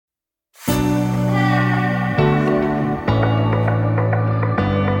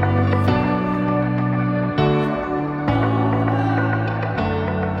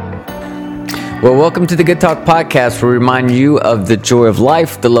Well, welcome to the Good Talk Podcast, where we remind you of the joy of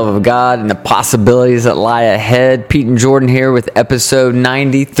life, the love of God, and the possibilities that lie ahead. Pete and Jordan here with episode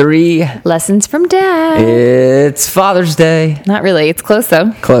 93. Lessons from Dad. It's Father's Day. Not really. It's close,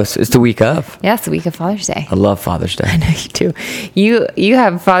 though. Close. It's the week of. Yeah, it's the week of Father's Day. I love Father's Day. I know you do. You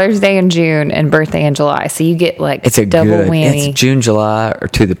have Father's Day in June and birthday in July, so you get like It's a double good. whammy. It's June, July are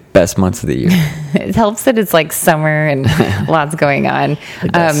two of the best months of the year. It helps that it's like summer and lots going on.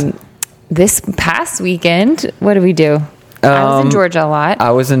 It does. This past weekend, what did we do? I was in Georgia a lot.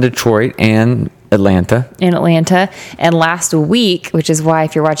 I was in Detroit and Atlanta. In Atlanta, and last week, which is why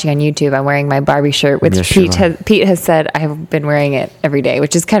if you're watching on YouTube, I'm wearing my Barbie shirt, which Yes, you are. Pete has said I've been wearing it every day,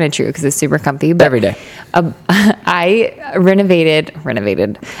 which is kind of true because it's super comfy. But Every day. I renovated.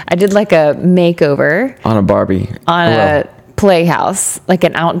 I did like a makeover On a Barbie. on a playhouse, like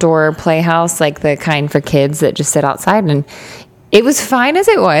an outdoor playhouse, like the kind for kids that just sit outside. And it was fine as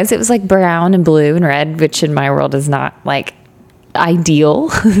it was. It was like brown and blue and red, which in my world is not like ideal.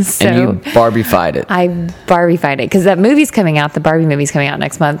 So And you Barbie-fied it. I Barbie-fied it because that movie's coming out. The Barbie movie's coming out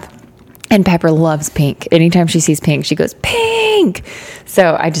next month. And Pepper loves pink. Anytime she sees pink, she goes, pink.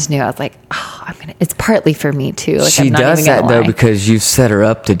 So I just knew, I was like, oh, it's partly for me too. Like, She I'm not does even gonna that, though, lie. because you set her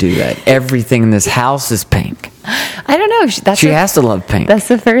up to do that. Everything in this house is pink. I don't know. She has to love pink. That's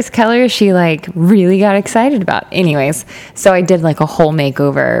the first color she like really got excited about. Anyways, so I did like a whole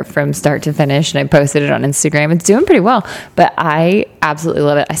makeover from start to finish and I posted it on Instagram. It's doing pretty well, but I absolutely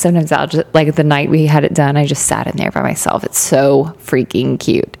love it. I'll just like the night we had it done, I just sat in there by myself. It's so freaking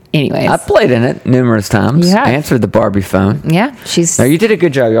cute. Anyways. I played in it numerous times. Yeah. I answered the Barbie phone. Yeah, she's No, you did a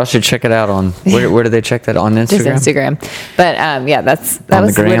good job. Y'all should check it out on where do they check that on Instagram? just Instagram. But yeah, that On the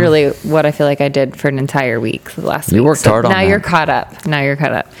was gram? literally what I feel like I did for an entire week last week. You worked hard on now that. you're caught up.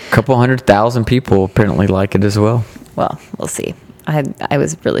 A couple 100,000 people apparently like it as well. Well, we'll see. I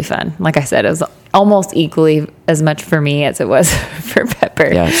was really fun. Like I said, it was almost equally as much for me as it was for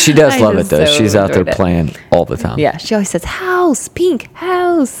Pepper. Yeah, she does I love it just though. so She's out there enjoyed it. playing all the time. Yeah, she always says house, pink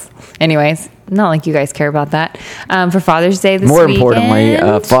house. Anyways, not like you guys care about that. For Father's Day this More weekend.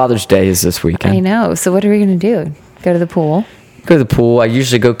 importantly, Father's Day is this weekend. I know. So what are we going to do? Go to the pool? Go to the pool. I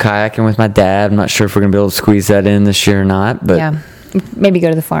usually go kayaking with my dad. I'm not sure if we're going to be able to squeeze that in this year or not, but Yeah. Maybe go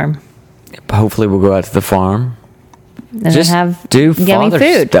to the farm. hopefully we'll go out to the farm. And Just then have do yummy father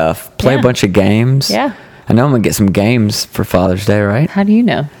food. stuff. Play a Yeah. bunch of games. Yeah. I know I'm going to get some games for Father's Day, right? How do you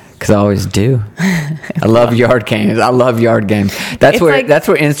know? Because I always do. I love yard games. I love yard games. That's It's where like- that's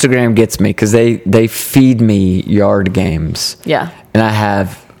where Instagram gets me because they feed me yard games. Yeah. And I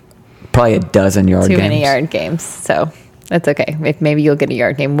have probably a dozen yard Too games. many yard games. So that's okay. If maybe you'll get a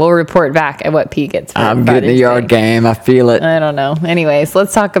yard game. We'll report back at what Pete gets for I'm getting a Father's yard Day. game. I feel it. I don't know. Anyways,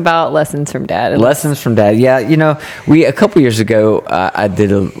 let's talk about lessons from Dad. Lessons from Dad. Yeah, a couple years ago, I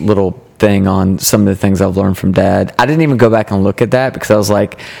did a little thing on some of the things I've learned from Dad. I didn't even go back and look at that because I was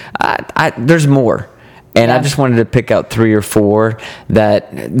like, there's more. And Yeah. I just wanted to pick out 3 or 4 that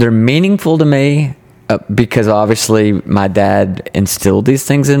they're meaningful to me because obviously my dad instilled these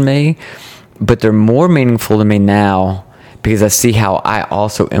things in me, but they're more meaningful to me now because I see how I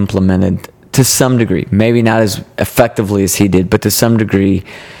also implemented to some degree, maybe not as effectively as he did, but to some degree,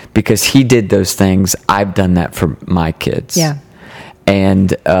 because he did those things, I've done that for my kids. Yeah.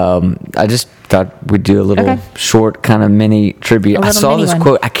 And I just thought we'd do a little Okay. short kind of mini tribute. I little saw mini this one.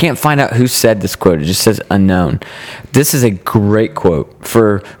 quote. I can't find out who said this quote. It just says unknown. This is a great quote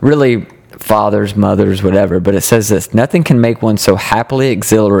for really fathers, mothers, whatever. But it says this: nothing can make one so happily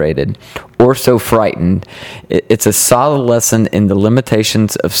exhilarated or so frightened. It's a solid lesson in the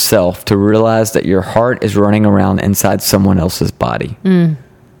limitations of self to realize that your heart is running around inside someone else's body.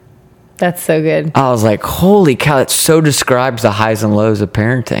 That's so good. I was like, holy cow, it so describes the highs and lows of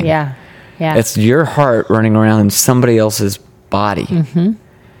parenting. Yeah. Yeah. It's your heart running around in somebody else's body. Mm-hmm.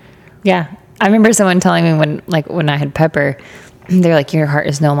 Yeah. I remember someone telling me when I had Pepper, they're like, your heart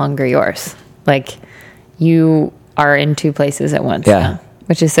is no longer yours. Like you are in 2 places at once. Yeah. Now,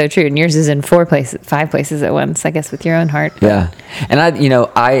 which is so true. And yours is in 5 places at once, I guess, with your own heart. Yeah. And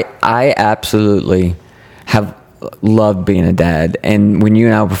I absolutely have loved being a dad. And when you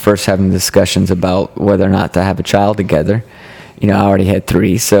and I were first having discussions about whether or not to have a child together, I already had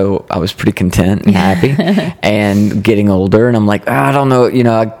 3, so I was pretty content and happy. And getting older, and I'm like, I don't know.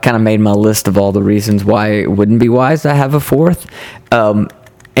 I kind of made my list of all the reasons why it wouldn't be wise to have a 4th.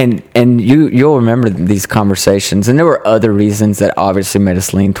 And you'll remember these conversations, and there were other reasons that obviously made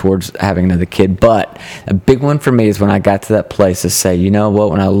us lean towards having another kid. But a big one for me is when I got to that place to say, you know what?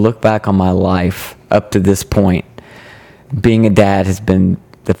 When I look back on my life up to this point, being a dad has been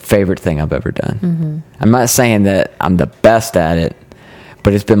the favorite thing I've ever done. Mm-hmm. I'm not saying that I'm the best at it,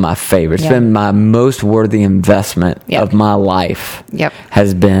 but it's been my favorite. It's Yeah. been my most worthy investment Yep. of my life. Yep.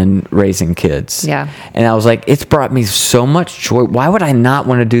 Has been raising kids. Yeah. And I was like, it's brought me so much joy. Why would I not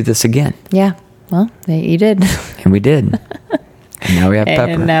want to do this again? Yeah. Well, you did. And we did. And now we have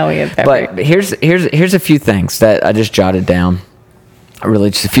Pepper. And now we have Pepper. But here's a few things that I just jotted down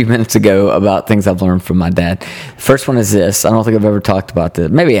really just a few minutes ago about things I've learned from my dad. First one is this. I don't think I've ever talked about this.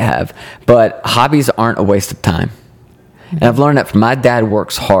 Maybe I have. But hobbies aren't a waste of time. And I've learned that from my dad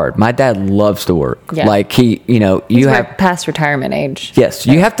works hard. My dad loves to work. Yeah. Like you He's have past retirement age. Yes,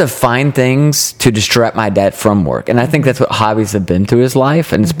 you have to find things to distract my dad from work. And I think that's what hobbies have been to his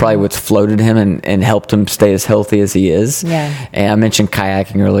life. And it's probably what's floated him and helped him stay as healthy as he is. Yeah. And I mentioned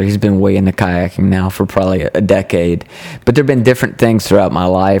kayaking earlier. He's been way into kayaking now for probably a decade. But there have been different things throughout my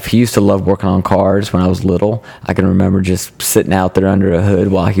life. He used to love working on cars when I was little. I can remember just sitting out there under a hood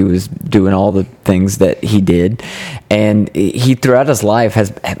while he was doing all the things that he did. And he, throughout his life,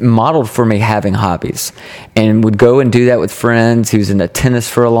 has modeled for me having hobbies and would go and do that with friends. He was into tennis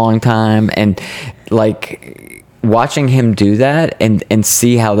for a long time. And like watching him do that and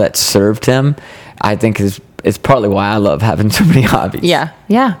see how that served him, I think is partly why I love having so many hobbies. Yeah.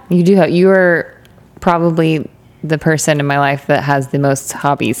 Yeah. You do. You are probably the person in my life that has the most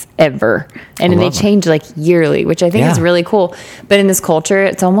hobbies ever. And they change like yearly, which I think is really cool. But in this culture,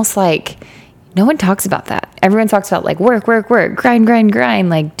 it's almost like no one talks about that. Everyone talks about like work, grind,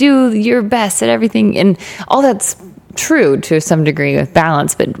 like do your best at everything. And all that's true to some degree with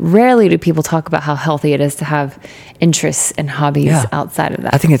balance, but rarely do people talk about how healthy it is to have interests and hobbies outside of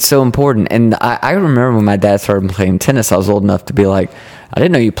that. I think it's so important. And I remember when my dad started playing tennis, I was old enough to be like, I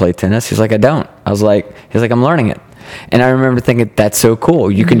didn't know you played tennis. He's like, I don't. He's like, I'm learning it. And I remember thinking, that's so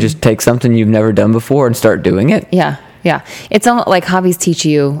cool. You can just take something you've never done before and start doing it. Yeah. Yeah. It's almost like hobbies teach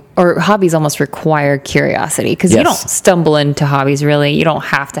you, or hobbies almost require curiosity, because you don't stumble into hobbies really. You don't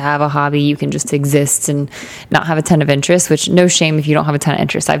have to have a hobby. You can just exist and not have a ton of interest, which no shame if you don't have a ton of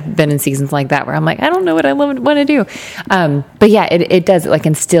interest. I've been in seasons like that where I'm like, I don't know what I want to do. But yeah, it does. It like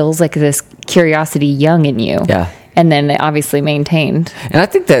instills like this curiosity young in you. Yeah. And then obviously maintained. And I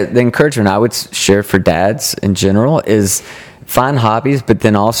think that the encouragement I would share for dads in general is find hobbies, but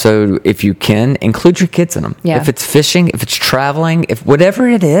then also, if you can, include your kids in them. Yeah. If it's fishing, if it's traveling, if whatever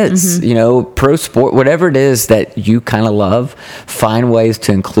it is, pro sport, whatever it is that you kind of love, find ways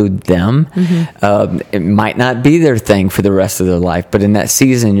to include them. It might not be their thing for the rest of their life, but in that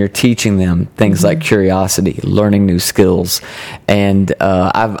season, you're teaching them things like curiosity, learning new skills. And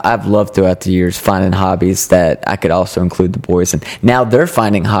I've loved throughout the years finding hobbies that I could also include the boys in. Now they're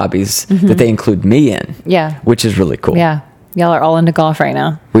finding hobbies that they include me in. Yeah. Which is really cool. Yeah. Y'all are all into golf right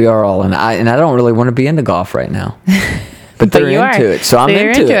now. We are all in. I don't really want to be into golf right now, but they're into it, so I'm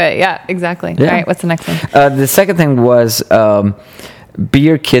into it. Yeah, exactly. Yeah. All right, what's the next one? The second thing was be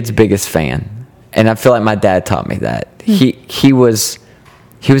your kid's biggest fan, and I feel like my dad taught me that. He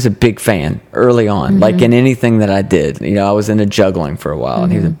was a big fan early on, like in anything that I did. I was into juggling for a while,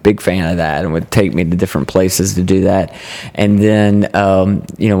 and he was a big fan of that and would take me to different places to do that. And then,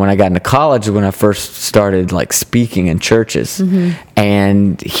 when I got into college, when I first started like speaking in churches,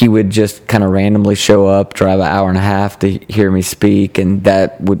 and he would just kind of randomly show up, drive an hour and a half to hear me speak, and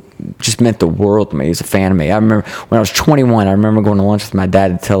that would just meant the world to me. He was a fan of me. I remember when I was 21, I remember going to lunch with my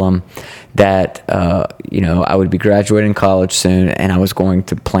dad to tell him that I would be graduating college soon, and I was going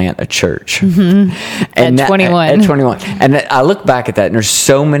to plant a church. And at 21. At 21. And I look back at that, and there's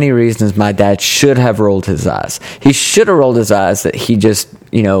so many reasons my dad should have rolled his eyes. He should have rolled his eyes that he just,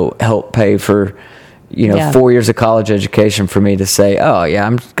 helped pay for, 4 years of college education for me to say, oh, yeah,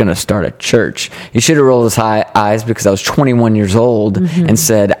 I'm going to start a church. He should have rolled his eyes because I was 21 years old and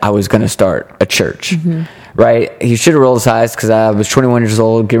said I was going to start a church. Right? He should have rolled his eyes because I was 21 years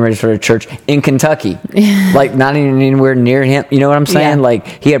old, getting ready to start a church in Kentucky. Like, not even anywhere near him. You know what I'm saying? Yeah.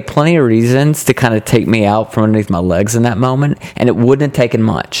 Like, he had plenty of reasons to kind of take me out from underneath my legs in that moment, and it wouldn't have taken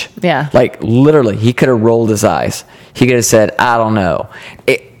much. Yeah. Like, literally, he could have rolled his eyes. He could have said, I don't know.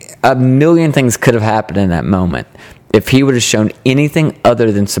 A million things could have happened in that moment. If he would have shown anything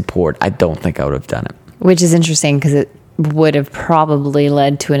other than support, I don't think I would have done it. Which is interesting because it would have probably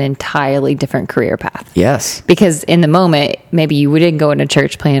led to an entirely different career path. Yes. Because in the moment, maybe you didn't go into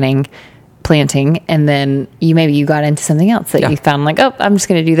church planting, and then you got into something else that you found like, oh, I'm just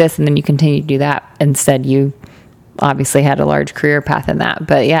going to do this. And then you continue to do that. Instead, you obviously had a large career path in that.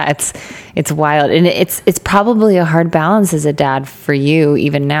 But yeah, it's wild. And it's probably a hard balance as a dad for you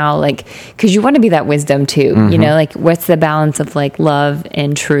even now, like, cause you want to be that wisdom too, like what's the balance of like love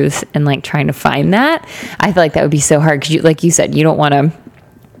and truth and like trying to find that. I feel like that would be so hard. Cause like you said, you don't want to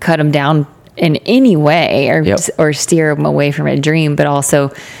cut them down in any way or Yep. or steer them away from a dream, but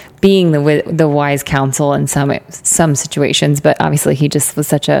also being the wise counsel in some situations. But obviously he just was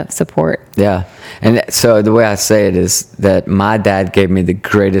such a support. Yeah. And so the way I say it is that my dad gave me the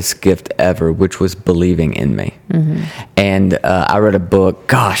greatest gift ever, which was believing in me. Mm-hmm. And I read a book,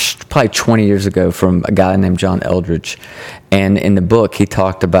 probably 20 years ago, from a guy named John Eldridge. And in the book, he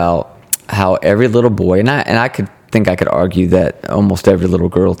talked about how every little boy, and I could argue that almost every little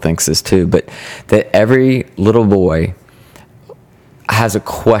girl thinks this too, but that every little boy has a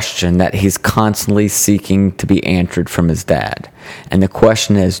question that he's constantly seeking to be answered from his dad. And the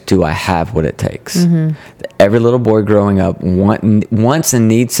question is, do I have what it takes? Mm-hmm. Every little boy growing up wants and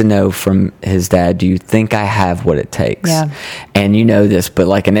needs to know from his dad, do you think I have what it takes? Yeah. And you know this, but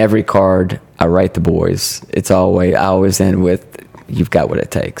like in every card I write the boys, I always end with, you've got what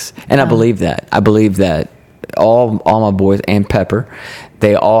it takes. And Yeah. I believe that. I believe that all my boys and Pepper,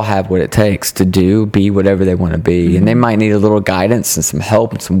 they all have what it takes to be whatever they want to be. Mm-hmm. And they might need a little guidance and some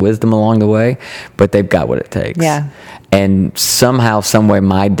help and some wisdom along the way, but they've got what it takes. Yeah. And somehow, some way,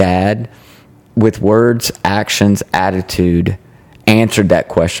 my dad, with words, actions, attitude, answered that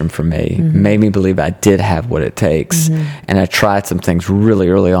question for me, mm-hmm. made me believe I did have what it takes. Mm-hmm. And I tried some things really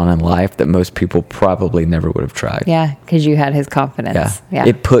early on in life that most people probably never would have tried. Yeah, because you had his confidence. Yeah.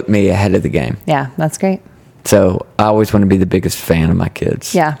 It put me ahead of the game. Yeah, that's great. So I always want to be the biggest fan of my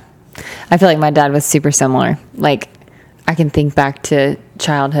kids. Yeah. I feel like my dad was super similar. Like, I can think back to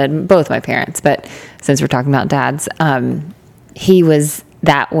childhood, both my parents, but since we're talking about dads, he was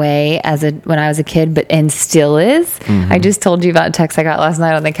that way when I was a kid, and still is. Mm-hmm. I just told you about a text I got last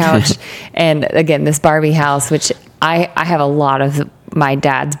night on the couch. And again, this Barbie house, which I have a lot of my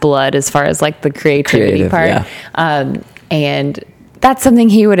dad's blood as far as like the creativity part. Yeah. And that's something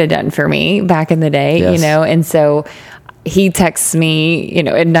he would have done for me back in the day, yes. And so he texts me,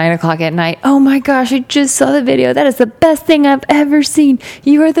 at 9:00 at night. Oh my gosh, I just saw the video. That is the best thing I've ever seen.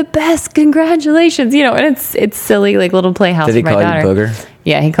 You are the best. Congratulations. And it's silly, like little playhouse for my daughter. Did he call you Booger?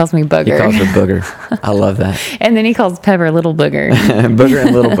 Yeah, he calls me Booger. He calls her Booger. I love that. And then he calls Pepper Little Booger. Booger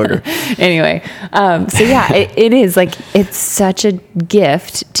and Little Booger. Anyway, so yeah, it is like, it's such a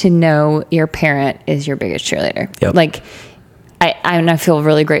gift to know your parent is your biggest cheerleader. Yep. Like, I feel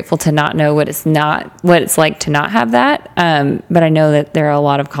really grateful to not know what it's like to not have that. But I know that there are a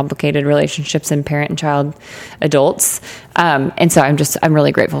lot of complicated relationships in parent and child adults. And so I'm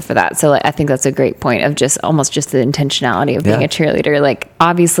really grateful for that. So I think that's a great point of almost just the intentionality of being a cheerleader. Like,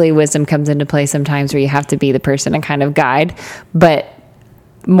 obviously wisdom comes into play sometimes where you have to be the person and kind of guide, but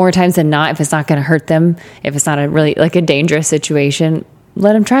more times than not, if it's not going to hurt them, if it's not a really like a dangerous situation,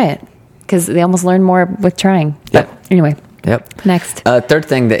 let them try it, because they almost learn more with trying. Yep. But anyway. Yep. Next. Third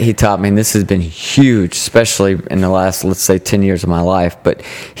thing that he taught me, and this has been huge, especially in the last, let's say, 10 years of my life, but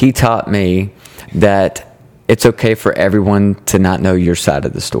he taught me that it's okay for everyone to not know your side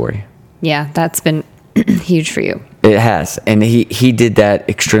of the story. Yeah, that's been huge for you. It has. And he did that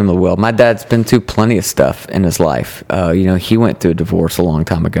extremely well. My dad's been through plenty of stuff in his life. He went through a divorce a long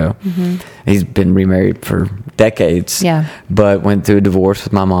time ago. Mm-hmm. He's been remarried for decades. Yeah. But went through a divorce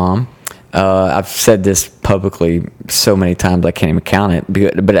with my mom. I've said this publicly so many times I can't even count it,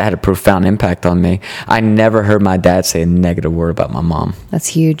 but it had a profound impact on me. I never heard my dad say a negative word about my mom. That's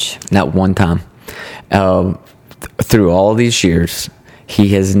huge. Not one time. Through all these years, he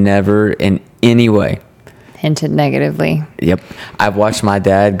has never in any way hinted negatively. Yep. I've watched my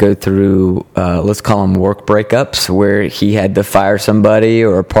dad go through, let's call them work breakups, where he had to fire somebody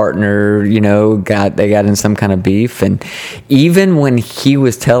or a partner, they got in some kind of beef. And even when he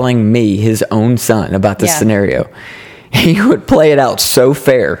was telling me, his own son, about the scenario, he would play it out so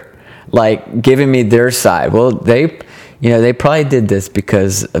fair, like giving me their side. Well, they probably did this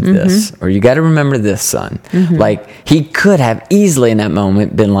because of this, or you got to remember this, son. Mm-hmm. Like, he could have easily in that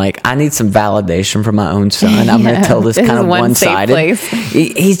moment been like, I need some validation from my own son. I'm going to tell this kind of one-sided.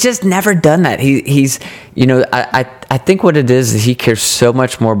 He's just never done that. He's I think what it is he cares so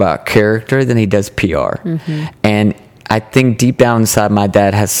much more about character than he does PR. Mm-hmm. And I think deep down inside, my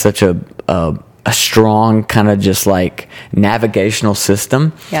dad has such a strong kind of just like navigational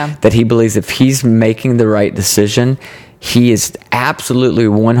system that he believes if he's making the right decision, he is absolutely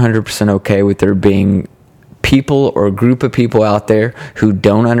 100% okay with there being people or a group of people out there who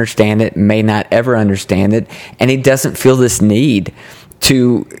don't understand it, may not ever understand it, and he doesn't feel this need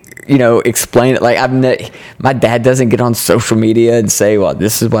to explain it. Like, my dad doesn't get on social media and say, well,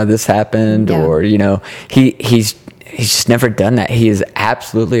 this is why this happened, or he's just never done that. He is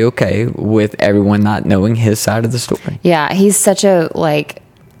absolutely okay with everyone not knowing his side of the story. Yeah, he's such a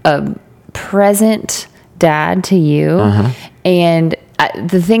present dad to you. Uh-huh. And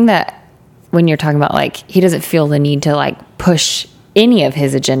the thing that when you're talking about like, he doesn't feel the need to like push any of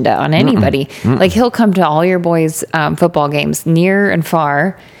his agenda on anybody. Like he'll come to all your boys' football games near and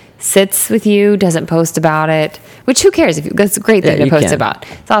far, sits with you, doesn't post about it, which who cares? That's a great thing to post about.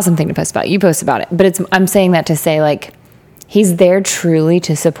 It's an awesome thing to post about. You post about it. But I'm saying that to say like, he's there truly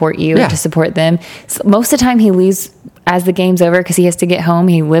to support you and to support them. So most of the time he leaves as the game's over because he has to get home.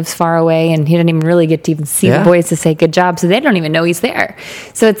 He lives far away and he doesn't even really get to even see the boys to say good job. So they don't even know he's there.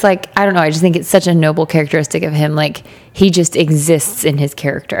 So it's like, I don't know. I just think it's such a noble characteristic of him. Like he just exists in his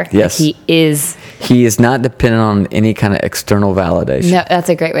character. Yes. Like, he is not dependent on any kind of external validation. No, that's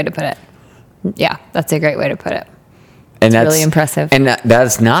a great way to put it. Yeah, that's a great way to put it. And that's really impressive. And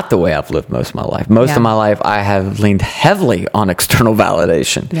that's not the way I've lived most of my life. Most of my life, I have leaned heavily on external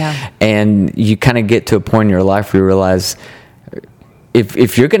validation. Yeah. And you kind of get to a point in your life where you realize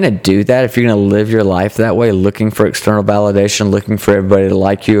if you're going to do that, if you're going to live your life that way, looking for external validation, looking for everybody to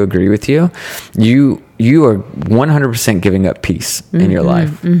like you, agree with you, you are 100% giving up peace in your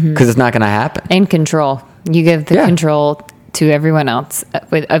life because it's not going to happen. And control. You give the control to everyone else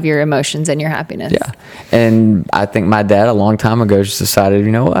of your emotions and your happiness. Yeah. And I think my dad a long time ago just decided,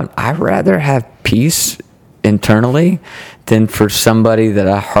 you know what, I'd rather have peace internally than for somebody that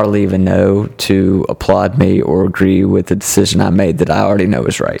I hardly even know to applaud me or agree with the decision I made that I already know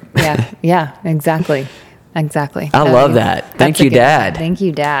is right. Yeah, exactly. Exactly. I love that. Thank you, Dad. Thank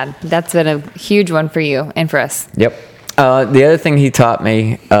you, Dad. That's been a huge one for you and for us. Yep. The other thing he taught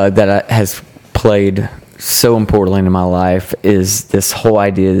me has played so importantly in my life is this whole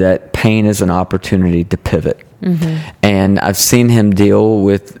idea that pain is an opportunity to pivot. And I've seen him deal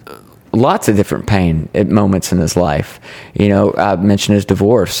with lots of different pain at moments in his life. You know, I mentioned his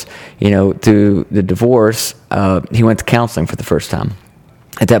divorce. You know, through the divorce, he went to counseling for the first time.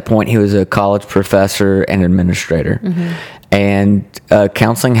 At that point, he was a college professor and administrator. And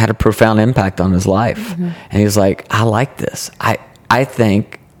counseling had a profound impact on his life. And he was like, I like this. I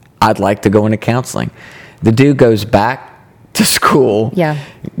think I'd like to go into counseling. The dude goes back to school,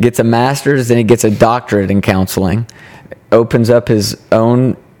 gets a master's, then he gets a doctorate in counseling, opens up his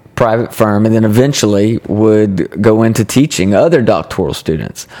own private firm, and then eventually would go into teaching other doctoral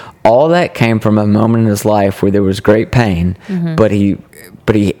students. All that came from a moment in his life where there was great pain, but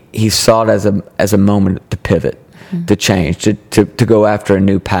he saw it as a moment to pivot. To change, to go after a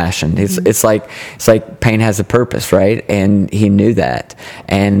new passion. It's like pain has a purpose, right? And he knew that.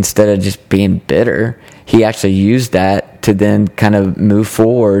 And instead of just being bitter, he actually used that to then kind of move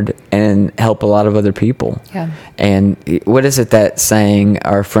forward and help a lot of other people. Yeah. And what is it that saying?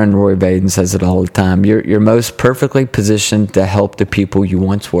 Our friend Roy Baden says it all the time. You're most perfectly positioned to help the people you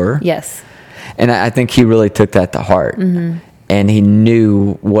once were. Yes. And I think he really took that to heart. And he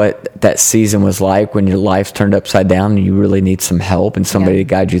knew what that season was like when your life's turned upside down and you really need some help and somebody to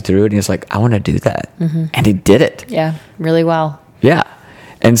guide you through it. And he was like, I want to do that. And he did it. Yeah, really well. Yeah.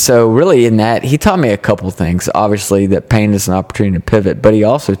 And so really in that, he taught me a couple things. Obviously that pain is an opportunity to pivot, but he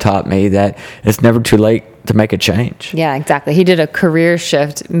also taught me that it's never too late to make a change. Yeah, exactly. He did a career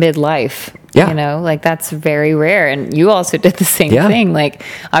shift midlife. Yeah. You know, like that's very rare. And you also did the same thing. Like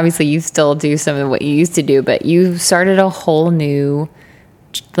obviously you still do some of what you used to do, but you started a whole new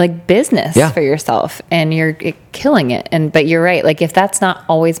like business for yourself and you're killing it. But you're right. Like if that's not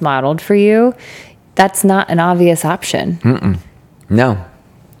always modeled for you, that's not an obvious option. No.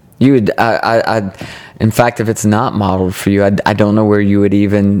 You would, in fact, if it's not modeled for you, I don't know where you would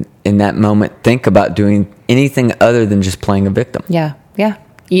even in that moment think about doing anything other than just playing a victim. Yeah. Yeah.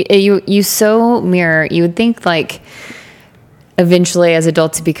 You so mirror, you would think like eventually as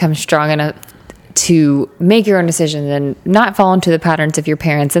adults to become strong enough to make your own decisions and not fall into the patterns of your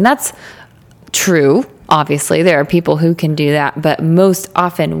parents. And that's true. Obviously, there are people who can do that, but most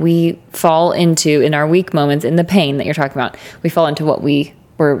often we fall into, in our weak moments, in the pain that you're talking about, we fall into what we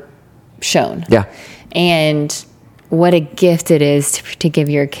were shown. Yeah. And what a gift it is to give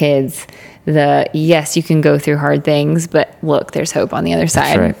your kids yes, you can go through hard things, but look, there's hope on the other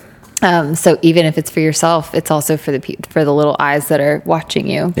side. That's right. So even if it's for yourself, it's also for the little eyes that are watching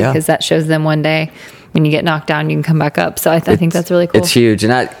you, because that shows them one day when you get knocked down, you can come back up. So I think that's really cool. It's huge.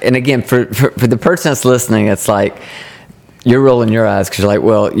 And again, for the person that's listening, it's like you're rolling your eyes because you're like,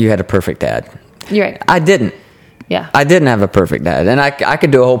 well, you had a perfect dad. You're right. I didn't. Yeah. I didn't have a perfect dad. And I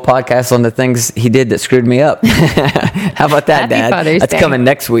could do a whole podcast on the things he did that screwed me up. How about that, Happy Dad? Father's That's Day. coming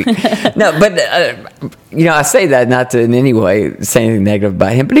next week. No, but, I say that not to in any way say anything negative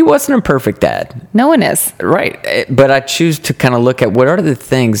about him, but he wasn't a perfect dad. No one is. Right. But I choose to kind of look at what are the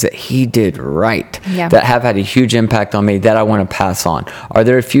things that he did right that have had a huge impact on me that I want to pass on. Are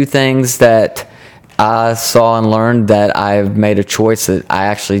there a few things that I saw and learned that I've made a choice that I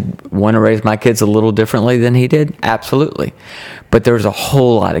actually want to raise my kids a little differently than he did. Absolutely. But there's a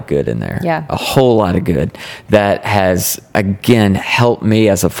whole lot of good in there. Yeah. A whole lot of good that has, again, helped me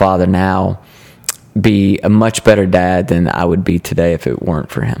as a father now be a much better dad than I would be today if it weren't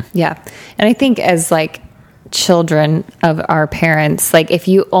for him. Yeah. And I think as like children of our parents, like if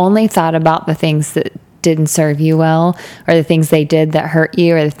you only thought about the things that didn't serve you well, or the things they did that hurt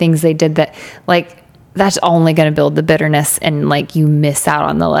you, or the things they did that, like, that's only going to build the bitterness, and like you miss out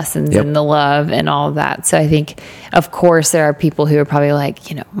on the lessons and the love and all of that. So I think, of course, there are people who are probably like,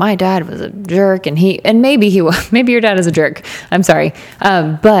 you know, my dad was a jerk, and maybe your dad is a jerk. I'm sorry.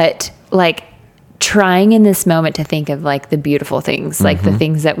 But like trying in this moment to think of like the beautiful things, like the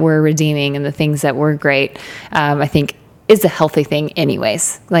things that were redeeming and the things that were great, I think is a healthy thing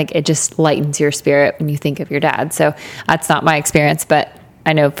anyways. Like it just lightens your spirit when you think of your dad. So that's not my experience, but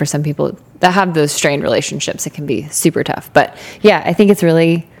I know for some people that have those strained relationships, it can be super tough. But yeah, I think it's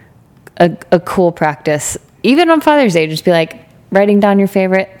really a cool practice. Even on Father's Day, just be like writing down your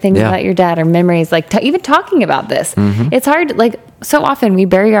favorite things about your dad or memories, like even talking about this. It's hard. Like so often we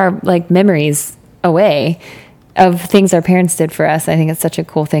bury our like memories away of things our parents did for us. I think it's such a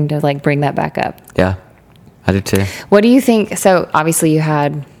cool thing to like bring that back up. Yeah, I do too. What do you think? So obviously you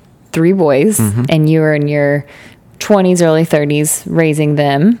had 3 boys and you were in your 20s, early 30s raising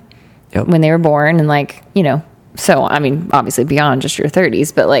them when they were born, and like, you know, so I mean, obviously beyond just your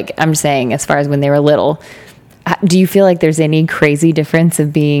 30s, but like I'm saying as far as when they were little, do you feel like there's any crazy difference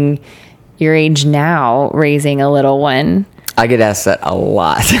of being your age now raising a little one? I get asked that a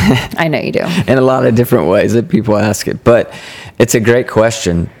lot. I know you do. In a lot of different ways that people ask it. But it's a great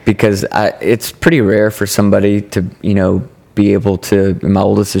question because it's pretty rare for somebody to, you know, be able to, my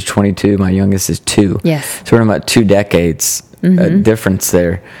oldest is 22, my youngest is 2. Yes. So we're about 2 decades difference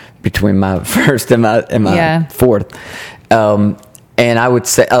there between my first and my fourth. And I would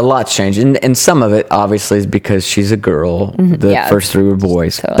say a lot's changed. And some of it obviously is because she's a girl. The first 3 were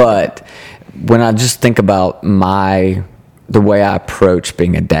boys. Totally. But when I just think about the way I approach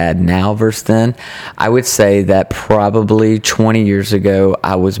being a dad now versus then, I would say that probably 20 years ago,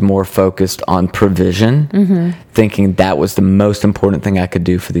 I was more focused on provision, thinking that was the most important thing I could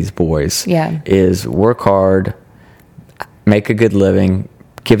do for these boys. Is work hard, make a good living,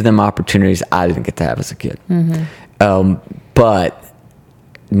 give them opportunities I didn't get to have as a kid. But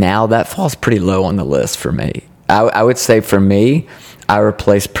now that falls pretty low on the list for me. I would say for me, I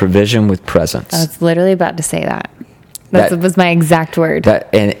replace provision with presence. I was literally about to say that. That was my exact word.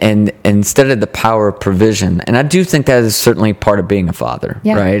 And instead of the power of provision, and I do think that is certainly part of being a father,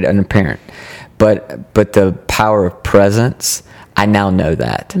 right, and a parent. But the power of presence, I now know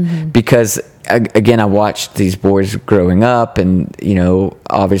that because again, I watched these boys growing up, and you know,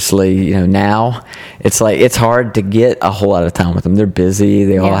 obviously, you know, now it's like it's hard to get a whole lot of time with them. They're busy.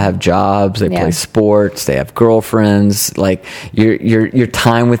 They all have jobs. They play sports. They have girlfriends. Like your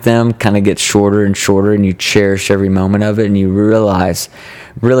time with them kind of gets shorter and shorter, and you cherish every moment of it, and you realize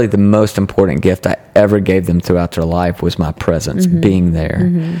really the most important gift I ever gave them throughout their life was my presence, being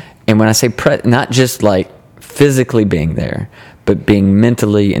there. And when I say not just like physically being there, but being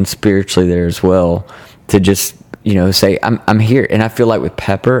mentally and spiritually there as well, to just, you know, say, I'm here. And I feel like with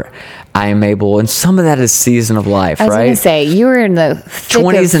Pepper, I am able, and some of that is season of life, right? I was going to say, you were in the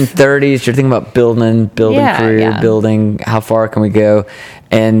 20s and 30s, you're thinking about building career, building, how far can we go?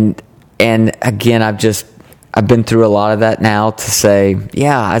 And again, I've been through a lot of that now to say,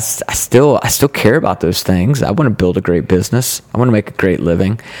 I still care about those things. I want to build a great business. I want to make a great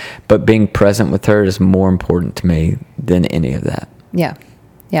living, but being present with her is more important to me than any of that. Yeah.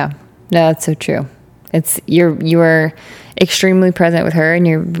 No, that's so true. It's you're extremely present with her, and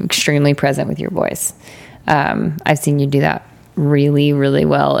you're extremely present with your boys. I've seen you do that really, really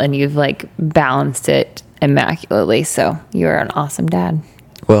well, and you've like balanced it immaculately. So you're an awesome dad.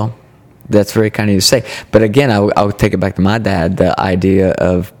 Well, that's very kind of you to say. But again, I would take it back to my dad, the idea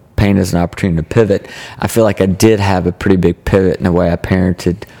of pain as an opportunity to pivot. I feel like I did have a pretty big pivot in the way I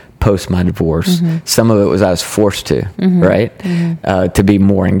parented post my divorce. Some of it was I was forced to, right? To be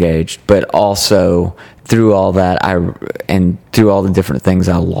more engaged. But also through all that, and through all the different things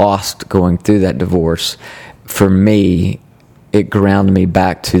I lost going through that divorce, for me, it grounded me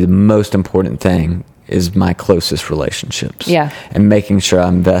back to the most important thing is my closest relationships. And making sure I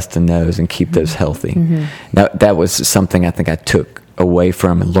invest in those and keep those healthy. Now, that was something I think I took away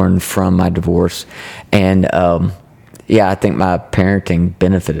from and learned from my divorce. And I think my parenting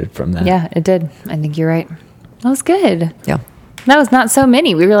benefited from that. Yeah, it did. I think you're right. That was good. Yeah. That was not so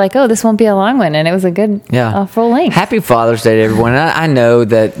many. We were like, oh, this won't be a long one. And it was a good, full length. Happy Father's Day to everyone. And I know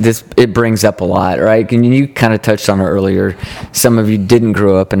that it brings up a lot, right? And you kind of touched on it earlier. Some of you didn't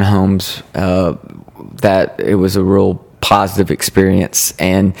grow up in homes that it was a real positive experience.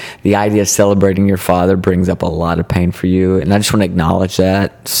 And the idea of celebrating your father brings up a lot of pain for you. And I just want to acknowledge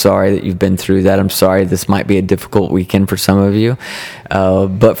that. Sorry that you've been through that. I'm sorry this might be a difficult weekend for some of you.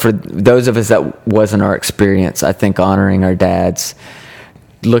 But for those of us that wasn't our experience, I think honoring our dads,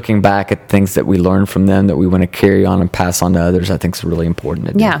 looking back at things that we learned from them that we want to carry on and pass on to others, I think is really important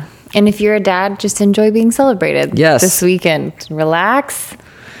to do. Yeah. And if you're a dad, just enjoy being celebrated this weekend. Relax.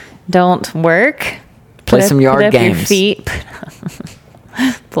 Don't work. Play some yard games. Your feet.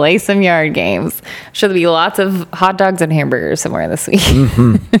 Play some yard games. Sure, there'll be lots of hot dogs and hamburgers somewhere this week.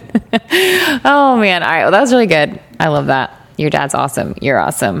 Mm-hmm. Oh, man. All right. Well, that was really good. I love that. Your dad's awesome. You're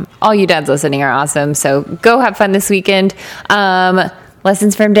awesome. All you dads listening are awesome. So go have fun this weekend.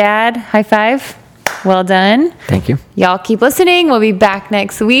 Lessons from Dad. High five. Well done. Thank you. Y'all keep listening. We'll be back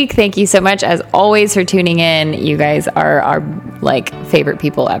next week. Thank you so much, as always, for tuning in. You guys are our favorite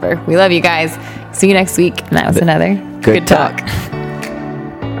people ever. We love you guys. See you next week. And that was another Good talk.